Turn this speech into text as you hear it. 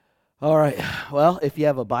All right. Well, if you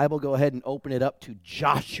have a Bible, go ahead and open it up to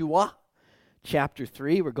Joshua chapter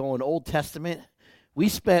 3. We're going Old Testament. We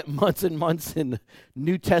spent months and months in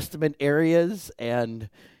New Testament areas, and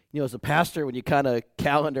as a pastor, when you kind of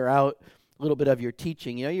calendar out a little bit of your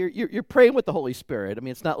teaching, you're praying with the Holy Spirit. I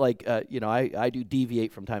mean, it's not like I do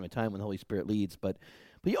deviate from time to time when the Holy Spirit leads, but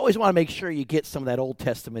you always want to make sure you get some of that Old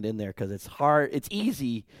Testament in there because it's hard. It's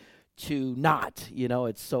easy to not,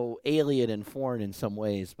 it's so alien and foreign in some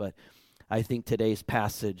ways, but I think today's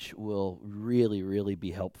passage will really, really be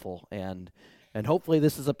helpful, and hopefully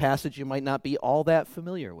this is a passage you might not be all that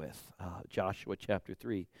familiar with, Joshua chapter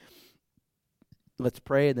 3. Let's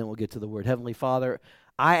pray, and then we'll get to the word. Heavenly Father,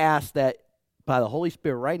 I ask that by the Holy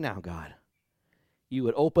Spirit right now, God, you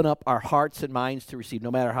would open up our hearts and minds to receive, no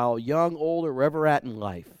matter how young, old, or wherever we're at in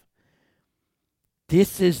life.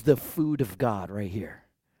 This is the food of God right here.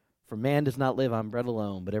 For man does not live on bread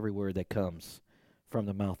alone, but every word that comes from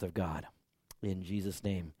the mouth of God. In Jesus'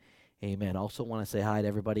 name, amen. Also want to say hi to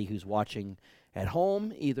everybody who's watching at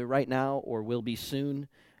home, either right now or will be soon.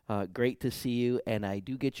 Great to see you, and I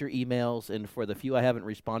do get your emails, and for the few I haven't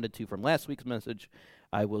responded to from last week's message,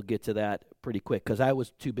 I will get to that pretty quick, because I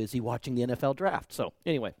was too busy watching the NFL draft. So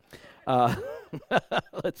anyway,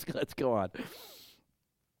 let's go on.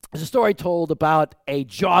 There's a story told about a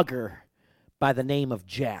jogger by the name of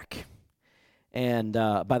Jack. And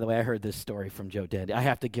by the way, I heard this story from Joe Dandy. I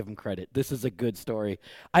have to give him credit. This is a good story.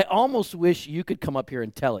 I almost wish you could come up here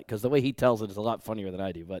and tell it, because the way he tells it is a lot funnier than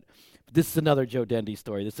I do. But this is another Joe Dandy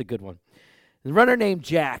story. This is a good one. A runner named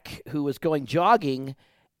Jack who was going jogging,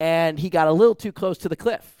 and he got a little too close to the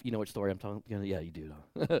cliff. You know which story I'm talking about? Yeah, you do.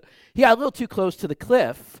 He got a little too close to the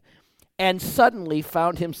cliff and suddenly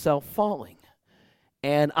found himself falling.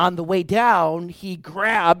 And on the way down, he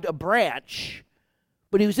grabbed a branch,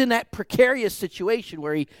 but he was in that precarious situation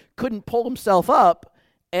where he couldn't pull himself up,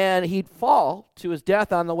 and he'd fall to his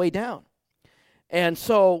death on the way down. And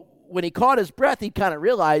so when he caught his breath, he kind of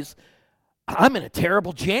realized, I'm in a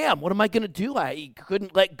terrible jam. What am I going to do? He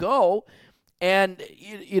couldn't let go, and,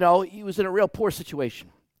 he was in a real poor situation.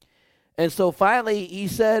 And so finally he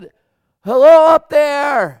said, hello up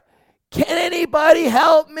there. Can anybody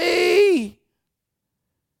help me?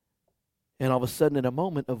 And all of a sudden, in a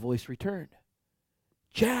moment, a voice returned.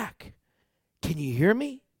 Jack, can you hear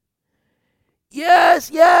me? Yes,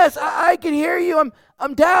 I can hear you.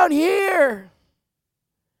 I'm down here.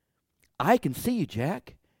 I can see you,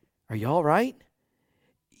 Jack. Are you all right?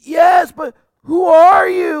 Yes, but who are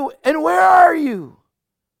you and where are you?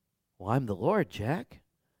 Well, I'm the Lord, Jack.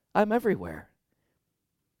 I'm everywhere.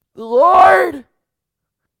 The Lord?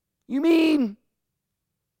 You mean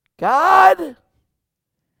God?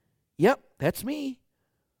 Yep, that's me.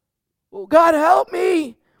 Well, God, help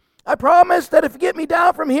me. I promise that if you get me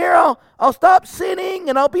down from here, I'll stop sinning,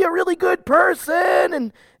 and I'll be a really good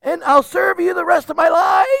person, and I'll serve you the rest of my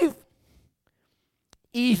life.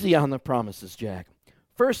 Easy on the promises, Jack.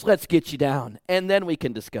 First, let's get you down, and then we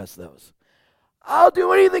can discuss those. I'll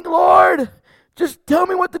do anything, Lord. Just tell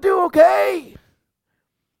me what to do, okay?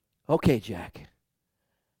 Okay, Jack.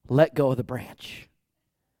 Let go of the branch.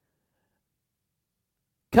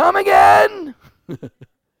 Come again.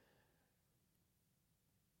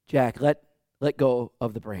 Jack, let go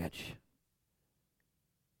of the branch.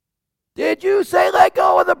 Did you say let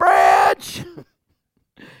go of the branch?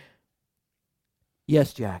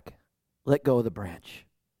 Yes, Jack. Let go of the branch.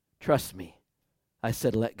 Trust me. I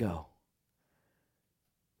said let go.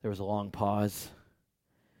 There was a long pause.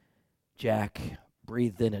 Jack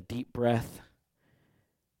breathed in a deep breath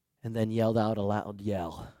and then yelled out a loud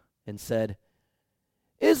yell and said,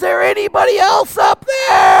 is there anybody else up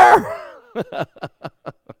there?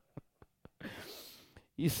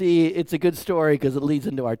 You see, it's a good story because it leads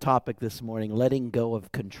into our topic this morning, letting go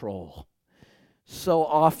of control. So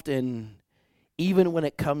often, even when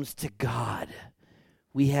it comes to God,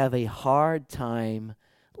 we have a hard time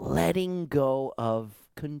letting go of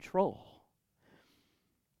control.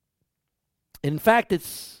 In fact,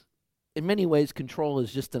 in many ways, control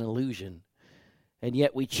is just an illusion, and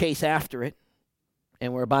yet we chase after it.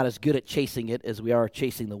 And we're about as good at chasing it as we are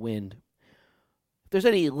chasing the wind. If there's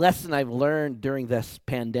any lesson I've learned during this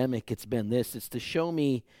pandemic, it's been this. It's to show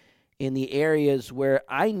me in the areas where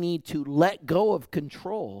I need to let go of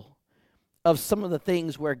control of some of the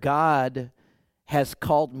things where God has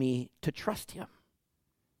called me to trust Him.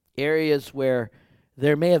 Areas where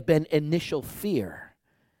there may have been initial fear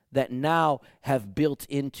that now have built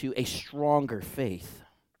into a stronger faith.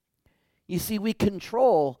 You see, we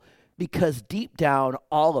control because deep down,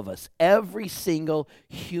 all of us, every single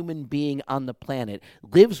human being on the planet,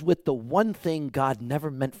 lives with the one thing God never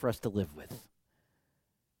meant for us to live with,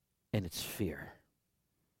 and it's fear.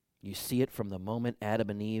 You see it from the moment Adam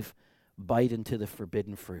and Eve bite into the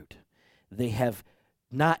forbidden fruit. They have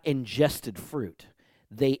not ingested fruit.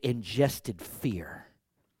 They ingested fear.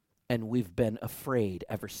 And we've been afraid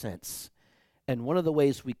ever since. And one of the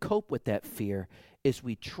ways we cope with that fear is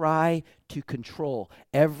we try to control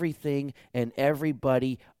everything and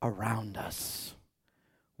everybody around us.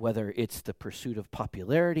 Whether it's the pursuit of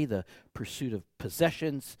popularity, the pursuit of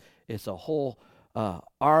possessions, it's a whole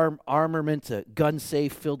armament, a gun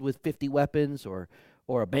safe filled with 50 weapons, or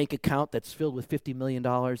a bank account that's filled with $50 million.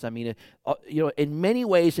 I mean, in many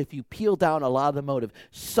ways, if you peel down a lot of the motive,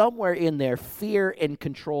 somewhere in there, fear and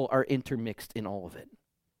control are intermixed in all of it.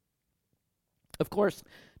 Of course,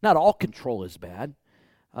 not all control is bad.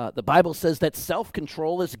 The Bible says that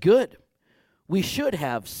self-control is good. We should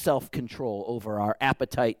have self-control over our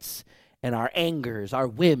appetites and our angers, our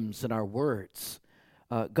whims and our words.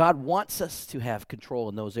 God wants us to have control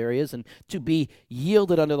in those areas and to be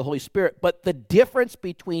yielded under the Holy Spirit. But the difference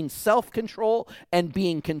between self-control and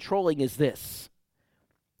being controlling is this.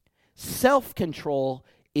 Self-control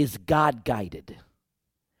is God-guided.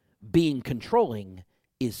 Being controlling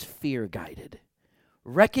is fear-guided.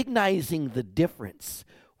 Recognizing the difference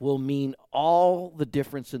will mean all the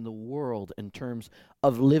difference in the world in terms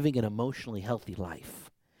of living an emotionally healthy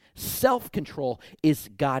life. Self-control is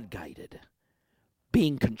God-guided.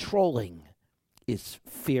 Being controlling is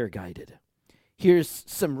fear-guided. Here's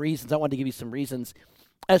some reasons. I want to give you some reasons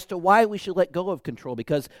as to why we should let go of control.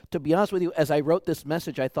 Because to be honest with you, as I wrote this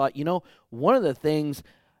message, I thought, one of the things,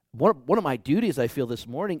 one of my duties I feel this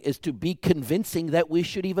morning is to be convincing that we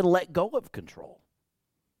should even let go of control.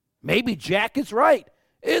 Maybe Jack is right.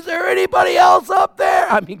 Is there anybody else up there?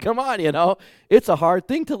 I mean, come on, It's a hard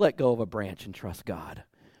thing to let go of a branch and trust God.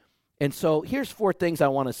 And so here's 4 things I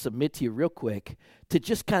want to submit to you real quick to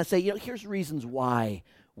just kind of say, here's reasons why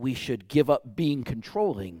we should give up being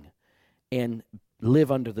controlling and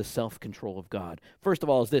live under the self-control of God. First of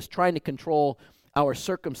all is this: trying to control our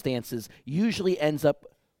circumstances usually ends up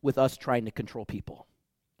with us trying to control people.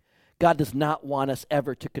 God does not want us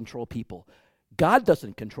ever to control people. God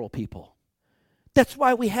doesn't control people. That's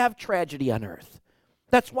why we have tragedy on earth.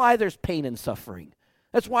 That's why there's pain and suffering.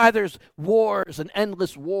 That's why there's wars and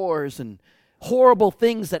endless wars and horrible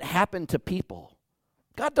things that happen to people.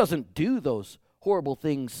 God doesn't do those horrible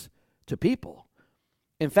things to people.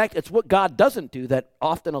 In fact, it's what God doesn't do that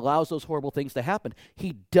often allows those horrible things to happen.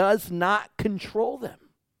 He does not control them.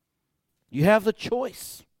 You have the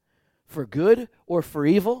choice for good or for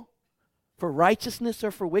evil, for righteousness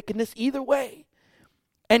or for wickedness, either way.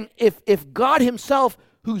 And if God himself,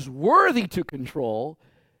 who's worthy to control,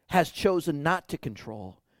 has chosen not to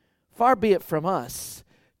control, far be it from us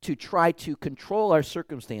to try to control our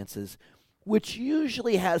circumstances, which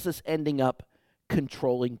usually has us ending up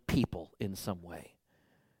controlling people in some way.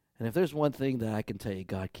 And if there's one thing that I can tell you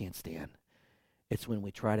God can't stand, it's when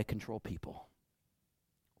we try to control people.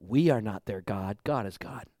 We are not their God. God is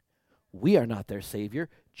God. We are not their Savior.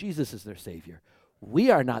 Jesus is their Savior.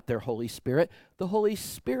 We are not their Holy Spirit. The Holy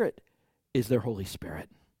Spirit is their Holy Spirit.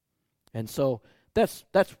 And so that's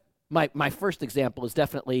my first example is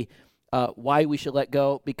definitely why we should let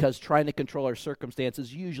go, because trying to control our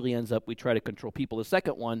circumstances usually ends up we try to control people. The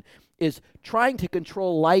second one is trying to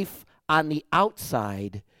control life on the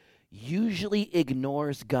outside usually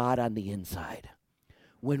ignores God on the inside.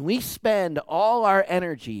 When we spend all our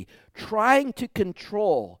energy trying to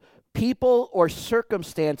control people or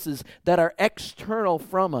circumstances that are external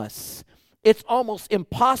from us, it's almost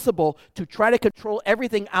impossible to try to control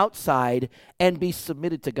everything outside and be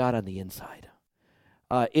submitted to God on the inside.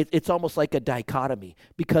 It's almost like a dichotomy,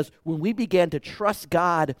 because when we begin to trust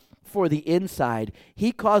God for the inside,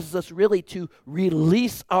 he causes us really to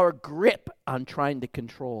release our grip on trying to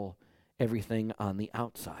control everything on the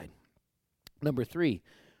outside. Number 3,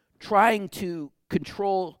 trying to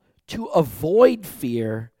control to avoid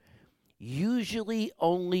fear usually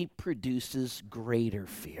only produces greater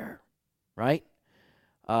fear, right?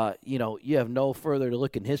 You have no further to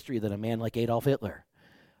look in history than a man like Adolf Hitler.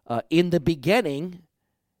 In the beginning,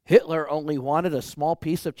 Hitler only wanted a small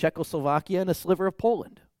piece of Czechoslovakia and a sliver of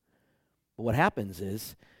Poland. But what happens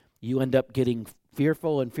is you end up getting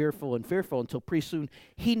fearful until pretty soon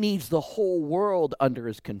he needs the whole world under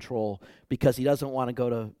his control, because he doesn't want to go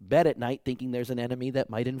to bed at night thinking there's an enemy that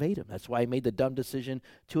might invade him. That's why he made the dumb decision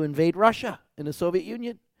to invade Russia and the Soviet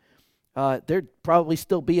Union. There'd probably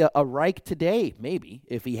still be a Reich today, maybe,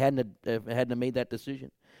 if he hadn't made that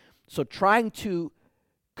decision. So trying to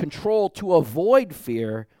control to avoid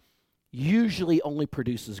fear usually only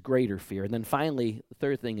produces greater fear. And then finally, the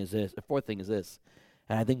fourth thing is this.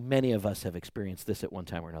 And I think many of us have experienced this at one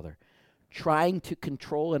time or another. Trying to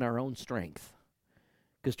control in our own strength.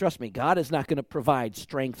 Because trust me, God is not going to provide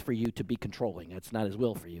strength for you to be controlling. That's not his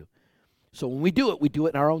will for you. So when we do it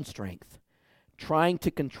in our own strength. Trying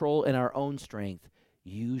to control in our own strength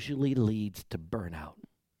usually leads to burnout.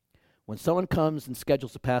 When someone comes and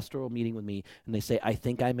schedules a pastoral meeting with me and they say, I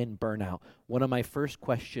think I'm in burnout, one of my first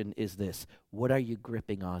questions is this: what are you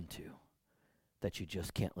gripping onto that you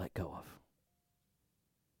just can't let go of?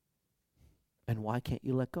 And why can't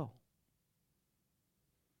you let go?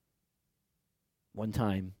 One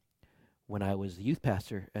time when I was the youth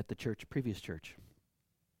pastor at the previous church,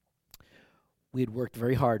 we had worked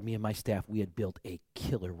very hard, me and my staff. We had built a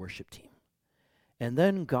killer worship team. And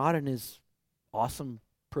then God, in his awesome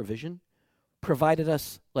provision, provided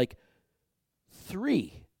us like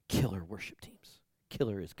 3 killer worship teams.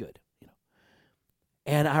 Killer is good, you know.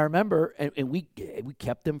 And I remember, and we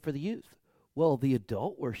kept them for the youth. Well, the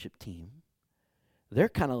adult worship team, they're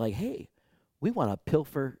kind of like, hey, we want to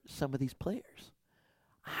pilfer some of these players.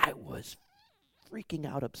 I was freaking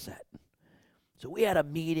out upset. So we had a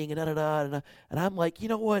meeting, and I'm like, you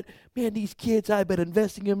know what? Man, these kids, I've been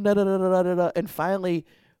investing in them, And finally,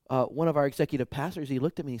 one of our executive pastors, he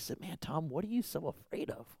looked at me and he said, man, Tom, what are you so afraid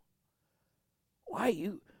of? Why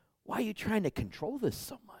are you trying to control this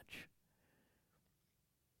so much?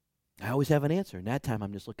 I always have an answer. And that time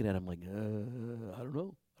I'm just looking at him like, I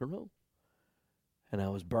don't know. And I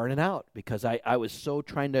was burning out because I was so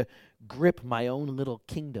trying to grip my own little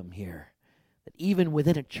kingdom here. That even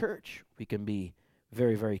within a church, we can be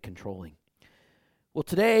very, very controlling. Well,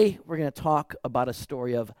 today we're going to talk about a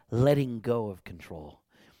story of letting go of control.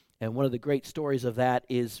 And one of the great stories of that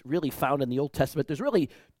is really found in the Old Testament. There's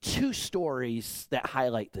really 2 stories that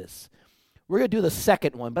highlight this. We're going to do the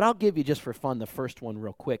second one, but I'll give you just for fun the first one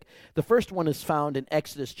real quick. The first one is found in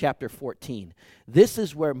Exodus chapter 14. This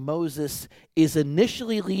is where Moses is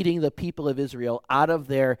initially leading the people of Israel out of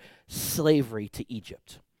their slavery to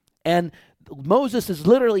Egypt. And Moses is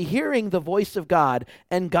literally hearing the voice of God,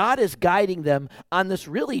 and God is guiding them on this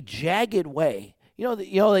really jagged way. You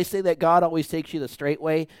know, they say that God always takes you the straight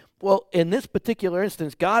way. Well, in this particular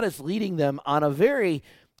instance, God is leading them on a very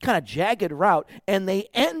kind of jagged route, and they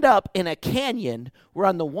end up in a canyon where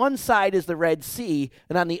on the one side is the Red Sea,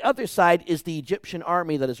 and on the other side is the Egyptian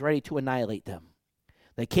army that is ready to annihilate them.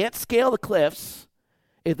 They can't scale the cliffs.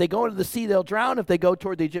 If they go into the sea, they'll drown. If they go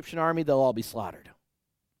toward the Egyptian army, they'll all be slaughtered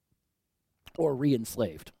or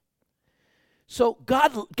re-enslaved. So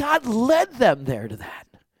God led them there to that.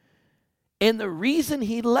 And the reason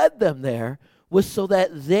he led them there was so that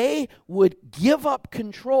they would give up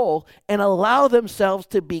control and allow themselves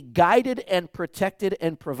to be guided and protected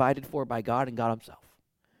and provided for by God and God himself.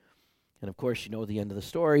 And of course, you know the end of the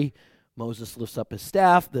story. Moses lifts up his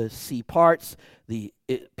staff, the sea parts, the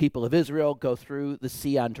people of Israel go through the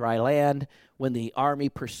sea on dry land. When the army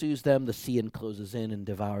pursues them, the sea encloses in and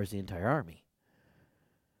devours the entire army.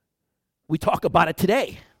 We talk about it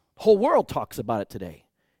today. The whole world talks about it today.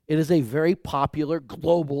 It is a very popular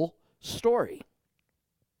global story.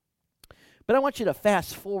 But I want you to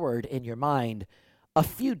fast forward in your mind a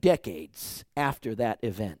few decades after that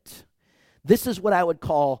event. This is what I would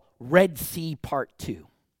call Red Sea Part 2.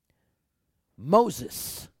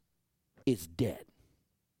 Moses is dead.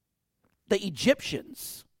 The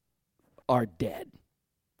Egyptians are dead.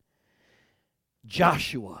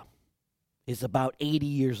 Joshua is about 80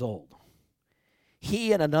 years old.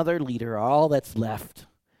 He and another leader are all that's left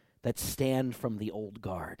that stand from the old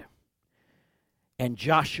guard. And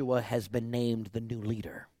Joshua has been named the new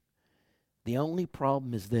leader. The only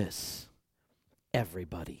problem is this: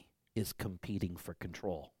 everybody is competing for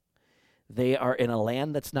control. They are in a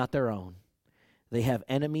land that's not their own. They have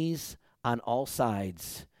enemies on all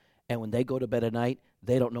sides. And when they go to bed at night,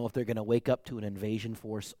 they don't know if they're going to wake up to an invasion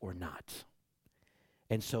force or not.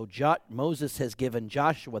 And so Moses has given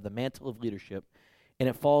Joshua the mantle of leadership, and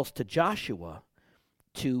it falls to Joshua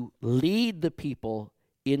to lead the people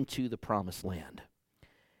into the promised land.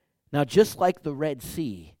 Now, just like the Red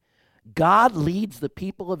Sea, God leads the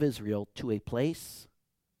people of Israel to a place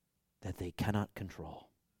that they cannot control.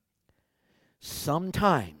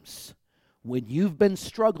 Sometimes, when you've been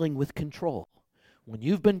struggling with control, when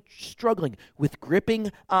you've been struggling with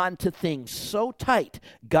gripping onto things so tight,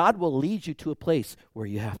 God will lead you to a place where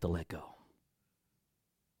you have to let go.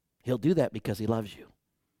 He'll do that because he loves you.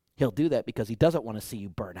 He'll do that because he doesn't want to see you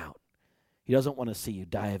burn out. He doesn't want to see you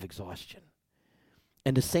die of exhaustion.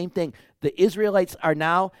 And the same thing, the Israelites are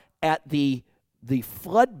now at the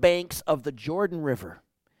flood banks of the Jordan River.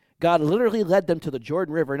 God literally led them to the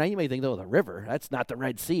Jordan River. Now you may think, oh, the river, that's not the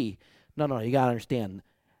Red Sea. No, you got to understand.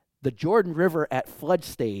 The Jordan River at flood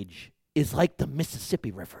stage is like the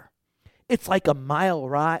Mississippi River. It's like a mile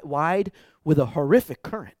wide with a horrific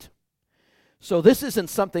current. So this isn't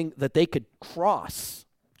something that they could cross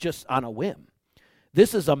just on a whim.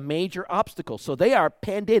 This is a major obstacle. So they are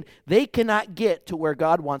penned in. They cannot get to where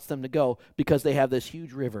God wants them to go because they have this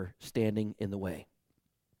huge river standing in the way.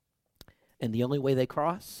 And the only way they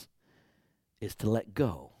cross is to let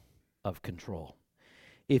go of control.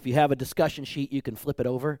 If you have a discussion sheet, you can flip it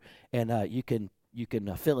over, and you can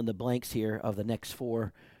fill in the blanks here of the next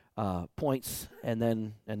 4 points, and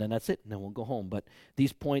then that's it, and then we'll go home. But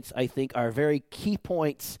these points, I think, are very key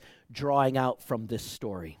points drawing out from this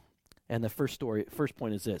story. And the first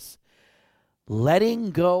point is this: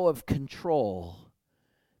 letting go of control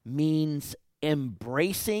means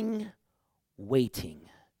embracing waiting.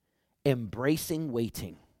 Embracing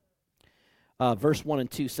waiting. Verse 1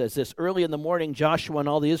 and 2 says this: early in the morning, Joshua and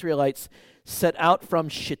all the Israelites set out from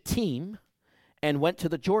Shittim and went to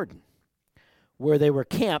the Jordan, where they were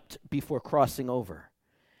camped before crossing over.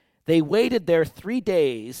 They waited there 3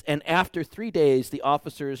 days, and after 3 days, the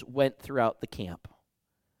officers went throughout the camp.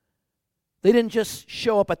 They didn't just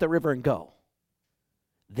show up at the river and go.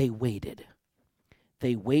 They waited.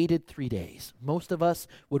 They waited 3 days. Most of us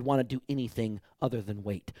would want to do anything other than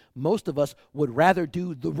wait. Most of us would rather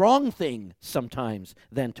do the wrong thing sometimes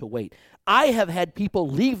than to wait. I have had people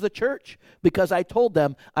leave the church because I told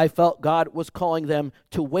them I felt God was calling them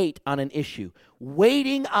to wait on an issue.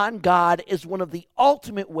 Waiting on God is one of the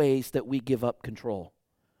ultimate ways that we give up control.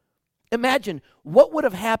 Imagine what would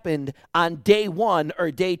have happened on day 1 or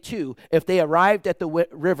day 2 if they arrived at the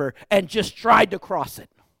river and just tried to cross it.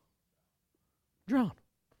 Drown.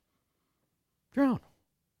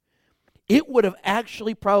 It would have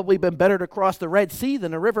actually probably been better to cross the Red Sea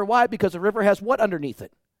than the river. Why? Because the river has what underneath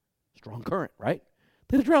it? Strong current, right?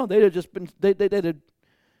 They'd have drowned. They'd have just been.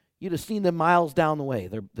 You'd have seen them miles down the way.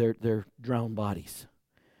 Their drowned bodies.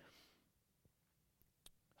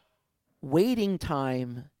 Waiting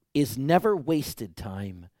time is never wasted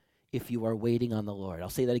time if you are waiting on the Lord. I'll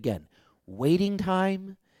say that again. Waiting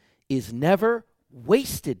time is never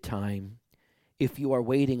wasted time if you are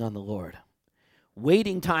waiting on the Lord.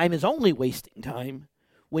 Waiting time is only wasting time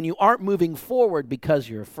when you aren't moving forward because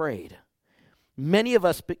you're afraid. Many of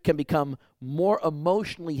us can become more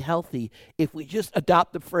emotionally healthy if we just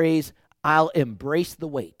adopt the phrase, I'll embrace the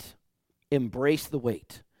wait. Embrace the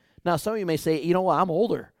wait. Now, some of you may say, you know what, I'm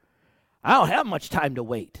older. I don't have much time to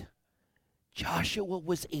wait. Joshua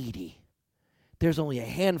was 80. There's only a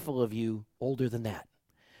handful of you older than that.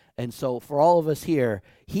 And so for all of us here,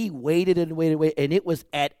 he waited and waited, and it was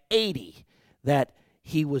at 80 that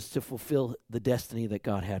he was to fulfill the destiny that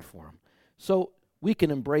God had for him. So we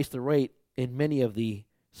can embrace the wait in many of the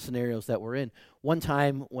scenarios that we're in. One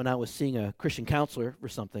time when I was seeing a Christian counselor or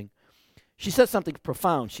something, she said something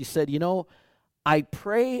profound. She said, you know, I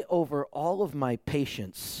pray over all of my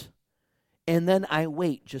patients, and then I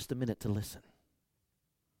wait just a minute to listen.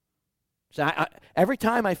 So every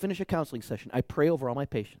time I finish a counseling session, I pray over all my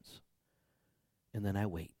patients, and then I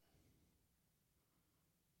wait.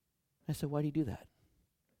 I said, why do you do that?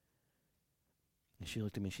 And she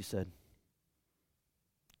looked at me and she said,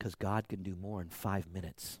 because God can do more in 5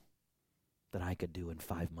 minutes than I could do in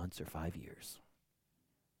 5 months or 5 years.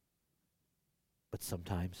 But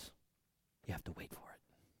sometimes you have to wait for it.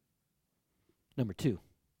 Number 2,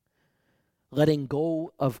 letting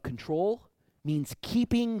go of control means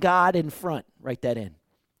keeping God in front. Write that in.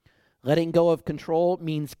 Letting go of control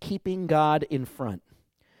means keeping God in front.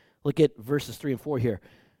 Look at verses 3 and 4 here.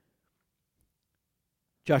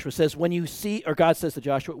 Joshua says, God says to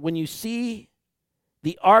Joshua, when you see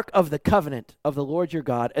the Ark of the Covenant of the Lord your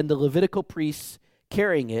God and the Levitical priests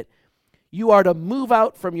carrying it, you are to move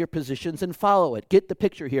out from your positions and follow it. Get the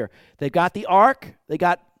picture here. They've got the Ark. They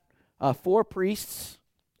got 4 priests,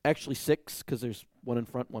 actually 6, because there's one in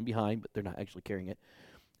front, one behind, but they're not actually carrying it.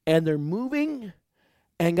 And they're moving,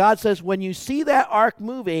 and God says, when you see that Ark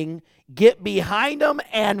moving, get behind them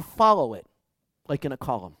and follow it, like in a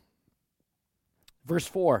column. Verse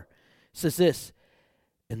 4 says this,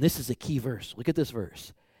 and this is a key verse. Look at this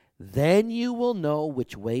verse. Then you will know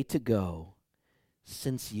which way to go,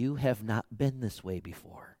 since you have not been this way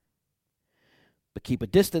before. But keep a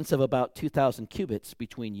distance of about 2,000 cubits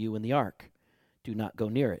between you and the ark. Do not go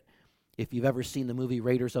near it. If you've ever seen the movie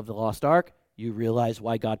Raiders of the Lost Ark, you realize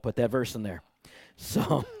why God put that verse in there.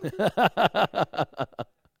 So,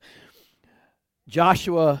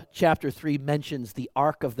 Joshua chapter 3 mentions the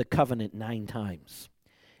Ark of the Covenant 9 times.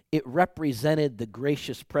 It represented the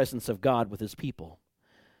gracious presence of God with his people.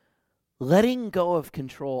 Letting go of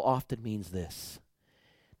control often means this,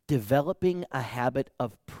 developing a habit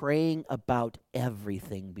of praying about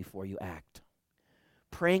everything before you act.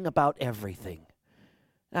 Praying about everything.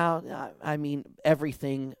 Now, I mean,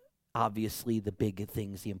 everything, obviously, the big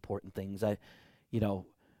things, the important things. You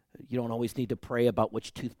don't always need to pray about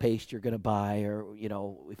which toothpaste you're going to buy, or,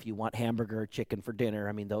 if you want hamburger or chicken for dinner.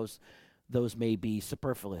 I mean, those may be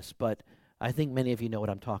superfluous, but I think many of you know what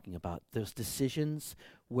I'm talking about. Those decisions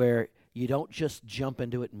where you don't just jump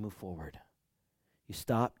into it and move forward. You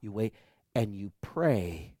stop, you wait, and you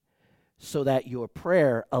pray so that your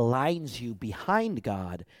prayer aligns you behind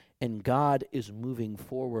God and God is moving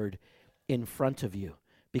forward in front of you.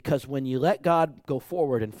 Because when you let God go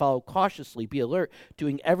forward and follow cautiously, be alert,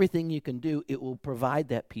 doing everything you can do, it will provide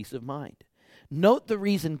that peace of mind. Note the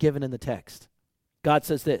reason given in the text. God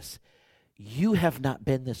says this, you have not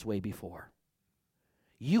been this way before.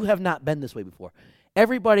 You have not been this way before.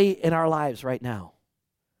 Everybody in our lives right now,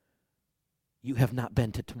 you have not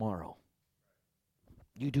been to tomorrow.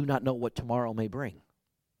 You do not know what tomorrow may bring.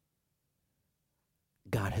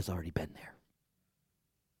 God has already been there.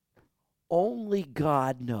 Only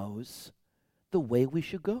God knows the way we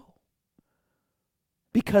should go,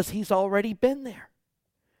 because he's already been there.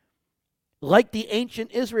 Like the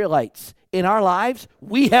ancient Israelites, in our lives,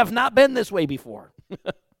 we have not been this way before.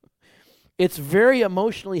 It's very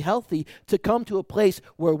emotionally healthy to come to a place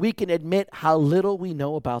where we can admit how little we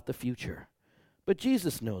know about the future. But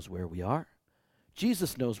Jesus knows where we are.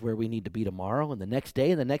 Jesus knows where we need to be tomorrow and the next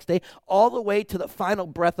day, all the way to the final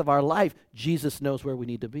breath of our life. Jesus knows where we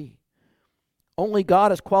need to be. Only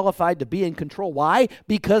God is qualified to be in control. Why?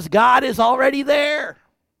 Because God is already there.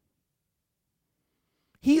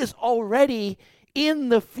 He is already in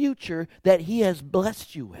the future that he has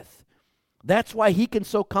blessed you with. That's why he can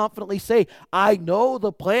so confidently say, I know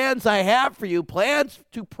the plans I have for you, plans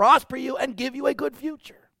to prosper you and give you a good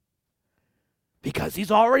future. Because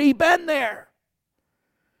he's already been there.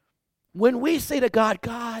 When we say to God,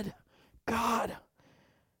 God,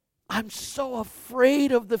 I'm so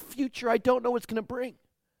afraid of the future. I don't know what's going to bring.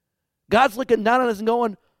 God's looking down on us and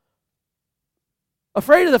going,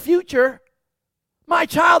 afraid of the future? My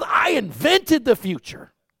child, I invented the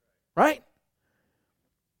future. Right?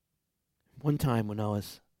 One time when I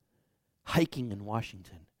was hiking in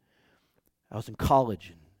Washington, I was in college,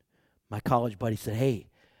 and my college buddy said, hey,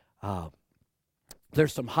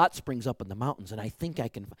 there's some hot springs up in the mountains, and I think I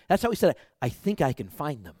can, that's how he said it, I think I can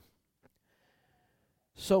find them.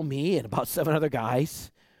 So me and about 7 other guys,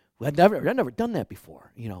 I'd never done that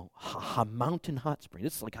before, a mountain hot spring.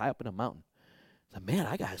 This is like high up in a mountain. I said, man,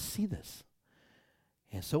 I got to see this.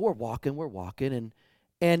 And so we're walking,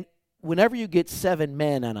 and whenever you get 7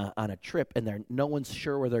 men on a trip and no one's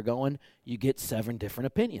sure where they're going, you get 7 different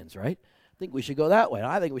opinions, right? I think we should go that way.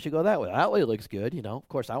 I think we should go that way. That way looks good, Of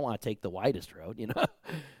course, I want to take the widest road,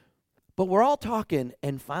 But we're all talking,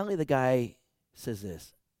 and finally the guy says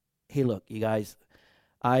this. Hey, look, you guys,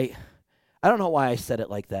 I don't know why I said it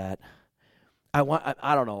like that. I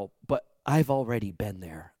don't know, but I've already been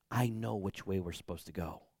there. I know which way we're supposed to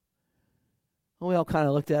go. And we all kind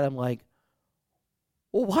of looked at him like,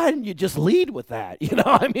 well, why didn't you just lead with that?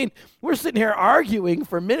 We're sitting here arguing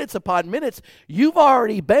for minutes upon minutes. You've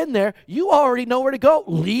already been there. You already know where to go.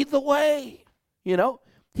 Lead the way.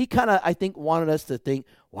 He kind of, I think, wanted us to think,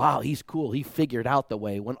 wow, he's cool. He figured out the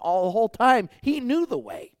way, when all the whole time he knew the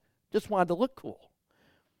way. Just wanted to look cool.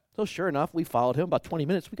 So sure enough, we followed him. About 20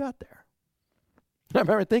 minutes, we got there. I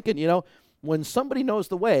remember thinking, when somebody knows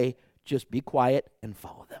the way, just be quiet and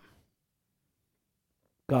follow them.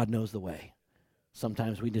 God knows the way.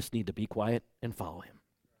 Sometimes we just need to be quiet and follow him.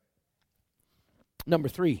 Number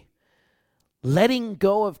 3, letting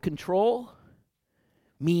go of control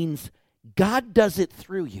means God does it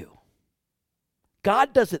through you.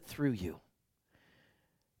 God does it through you.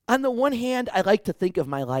 On the one hand, I like to think of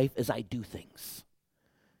my life as I do things,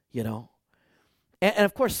 And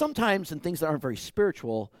of course, sometimes in things that aren't very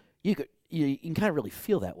spiritual, you can kind of really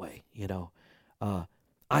feel that way,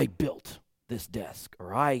 I built this desk,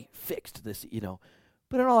 or I fixed this,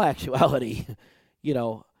 But in all actuality,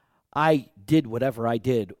 I did whatever I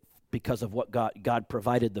did because of what God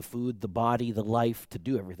provided the food, the body, the life to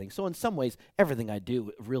do everything. So in some ways, everything I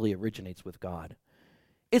do really originates with God.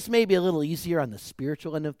 It's maybe a little easier on the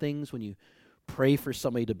spiritual end of things when you pray for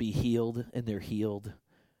somebody to be healed and they're healed.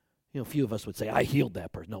 A few of us would say, I healed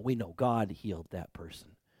that person. No, we know God healed that person.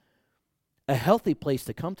 A healthy place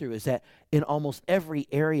to come through is that in almost every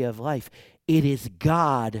area of life, it is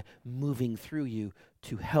God moving through you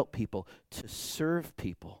to help people, to serve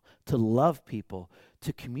people, to love people,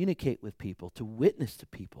 to communicate with people, to witness to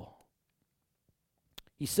people.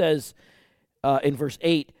 He says in verse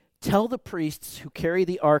 8, Tell the priests who carry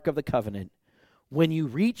the Ark of the Covenant, when you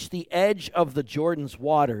reach the edge of the Jordan's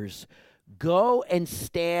waters, go and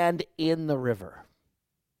stand in the river.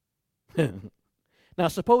 Now,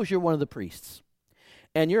 suppose you're one of the priests,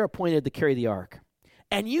 and you're appointed to carry the ark,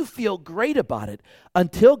 and you feel great about it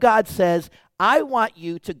until God says, I want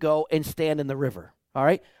you to go and stand in the river. All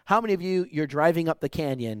right? How many of you, you're driving up the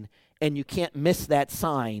canyon, and you can't miss that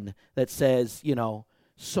sign that says,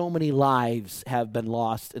 so many lives have been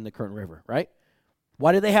lost in the current river, right?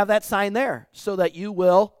 Why do they have that sign there? So that you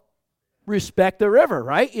will respect the river,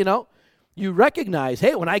 right? You recognize,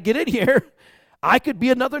 hey, when I get in here, I could be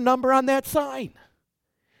another number on that sign.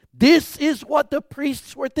 This is what the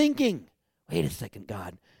priests were thinking. Wait a second,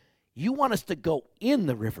 God. You want us to go in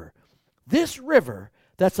the river. This river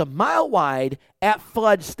that's a mile wide at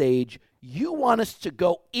flood stage, you want us to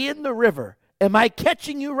go in the river. Am I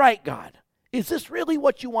catching you right, God? Is this really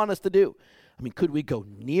what you want us to do? I mean, could we go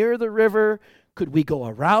near the river? Could we go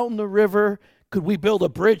around the river? Could we build a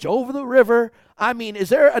bridge over the river? I mean, is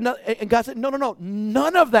there another? And God said, no,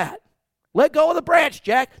 none of that. Let go of the branch,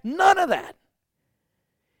 Jack. None of that.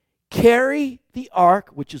 Carry the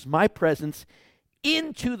ark, which is my presence,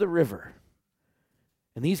 into the river.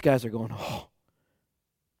 And these guys are going, oh,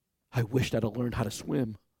 I wished I'd have learned how to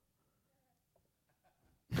swim.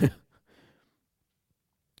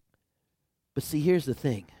 But see, here's the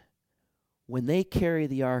thing. When they carry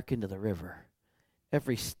the ark into the river,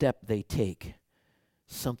 every step they take,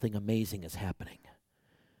 something amazing is happening.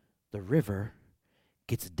 The river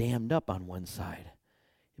gets dammed up on one side.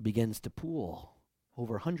 It begins to pool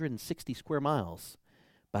over 160 square miles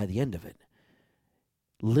by the end of it.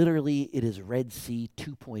 Literally, it is Red Sea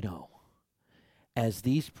 2.0. As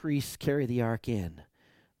these priests carry the ark in,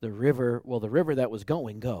 the river that was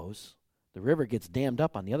going goes. The river gets dammed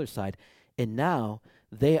up on the other side, and now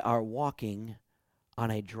they are walking on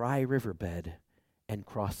a dry riverbed and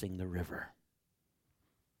crossing the river.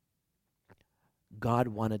 God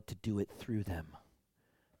wanted to do it through them.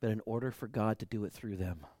 But in order for God to do it through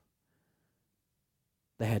them,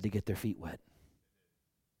 they had to get their feet wet.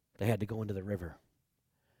 They had to go into the river.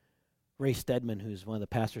 Ray Stedman, who's one of the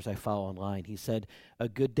pastors I follow online, he said a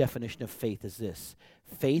good definition of faith is this.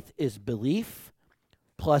 Faith is belief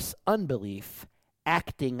plus unbelief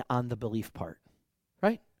acting on the belief part.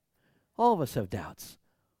 Right? All of us have doubts.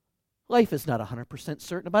 Life is not 100%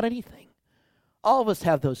 certain about anything. All of us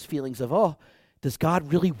have those feelings of, oh, does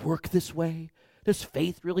God really work this way? Does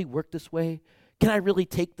faith really work this way? Can I really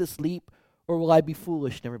take this leap? Or will I be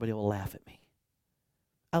foolish and everybody will laugh at me?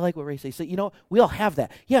 I like what Ray says. So, we all have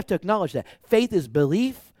that. You have to acknowledge that. Faith is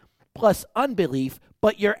belief plus unbelief,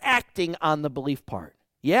 but you're acting on the belief part.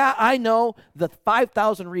 Yeah, I know the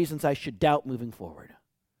 5,000 reasons I should doubt moving forward.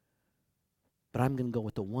 But I'm going to go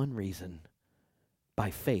with the one reason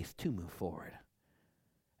by faith to move forward.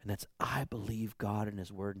 And that's I believe God and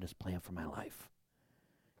His Word and His plan for my life.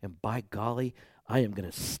 And by golly, I am going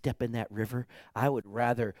to step in that river. I would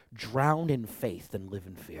rather drown in faith than live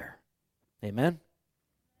in fear. Amen?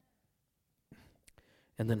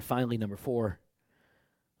 And then finally, number 4,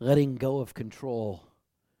 letting go of control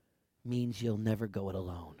means you'll never go it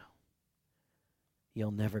alone.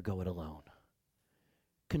 You'll never go it alone.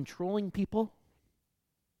 Controlling people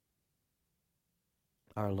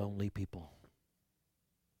are lonely people.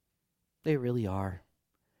 They really are.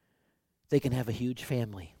 They can have a huge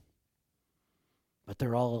family, but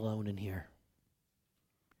they're all alone in here.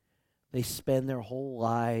 They spend their whole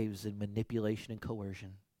lives in manipulation and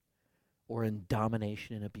coercion or in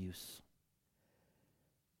domination and abuse.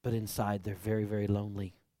 But inside, they're very, very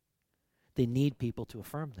lonely. They need people to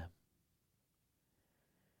affirm them.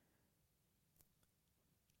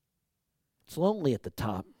 It's lonely at the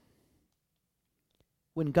top.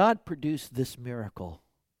 When God produced this miracle,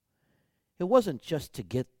 it wasn't just to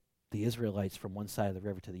get the Israelites from one side of the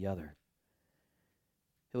river to the other.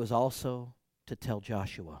 It was also to tell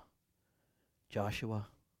Joshua, Joshua,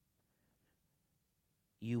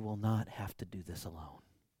 you will not have to do this alone.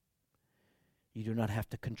 You do not have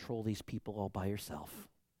to control these people all by yourself.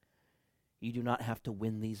 You do not have to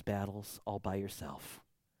win these battles all by yourself.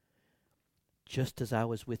 Just as I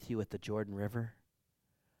was with you at the Jordan River,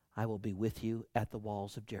 I will be with you at the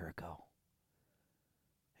walls of Jericho.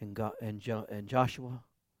 And Joshua,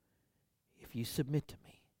 if you submit to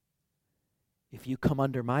me, if you come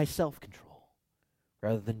under my self-control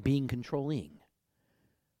rather than being controlling,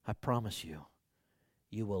 I promise you,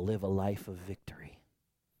 you will live a life of victory.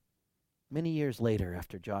 Many years later,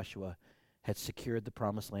 after Joshua had secured the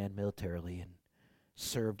promised land militarily and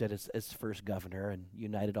served as first governor and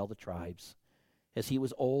united all the tribes, as he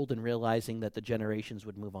was old and realizing that the generations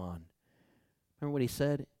would move on, remember what he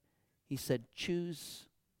said? He said, choose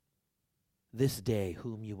this day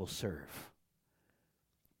whom you will serve.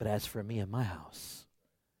 But as for me and my house,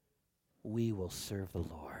 we will serve the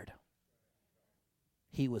Lord.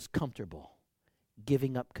 He was comfortable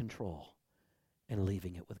giving up control and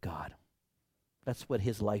leaving it with God. That's what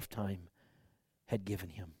his lifetime had given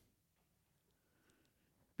him.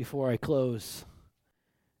 Before I close,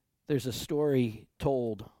 there's a story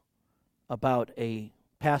told about a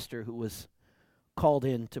pastor who was called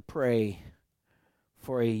in to pray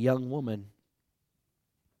for a young woman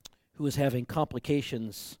who was having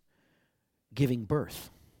complications giving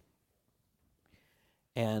birth.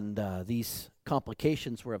 And these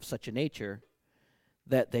complications were of such a nature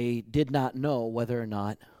that they did not know whether or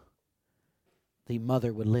not the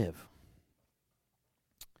mother would live.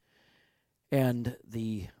 And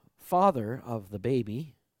the father of the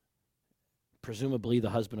baby, presumably the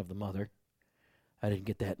husband of the mother, I didn't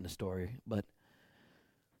get that in the story, but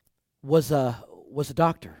was a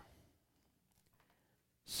doctor.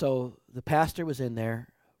 So the pastor was in there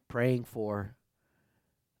praying for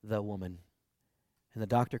the woman, and the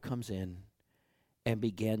doctor comes in and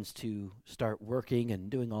begins to start working and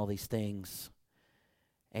doing all these things.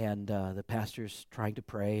 And the pastor's trying to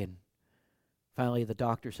pray, and finally the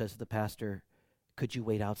doctor says to the pastor, could you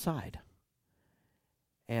wait outside?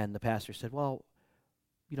 And the pastor said, well,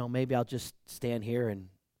 maybe I'll just stand here and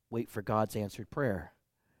wait for God's answered prayer.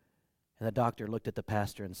 And the doctor looked at the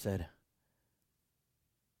pastor and said,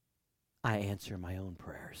 I answer my own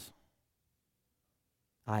prayers.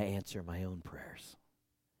 I answer my own prayers.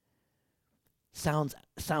 Sounds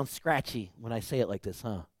scratchy when I say it like this,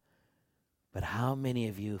 huh? But how many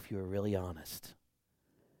of you, if you are really honest,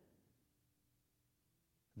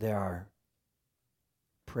 there are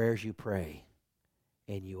prayers you pray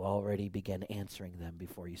and you already begin answering them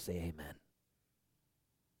before you say amen?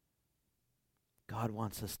 God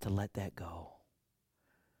wants us to let that go.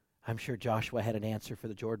 I'm sure Joshua had an answer for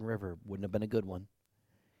the Jordan River. Wouldn't have been a good one.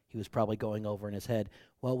 He was probably going over in his head,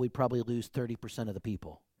 well, we'd probably lose 30% of the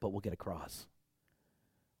people, but we'll get across.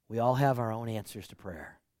 We all have our own answers to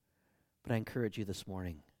prayer. But I encourage you this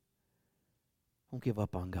morning, don't give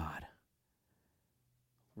up on God.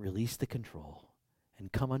 Release the control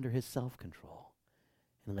and come under his self-control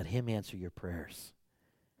and let him answer your prayers,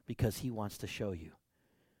 because he wants to show you,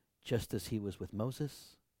 just as he was with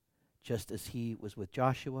Moses, just as he was with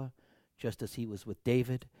Joshua, just as he was with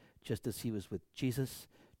David, just as he was with Jesus,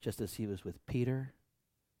 just as he was with Peter,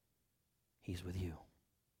 he's with you.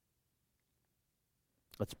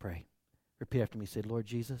 Let's pray. Repeat after me. Say, Lord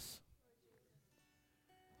Jesus,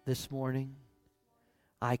 this morning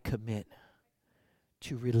I commit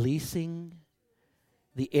to releasing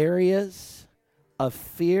the areas of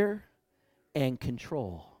fear and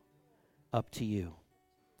control up to you.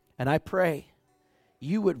 And I pray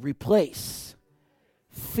you would replace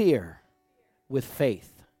fear with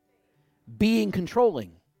faith, being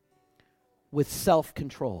controlling with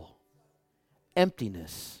self-control,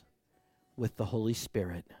 emptiness with the Holy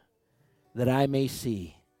Spirit, that I may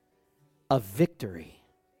see a victory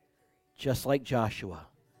just like Joshua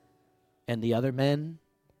and the other men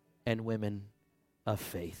and women of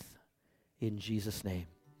faith. In Jesus' name,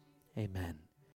 amen.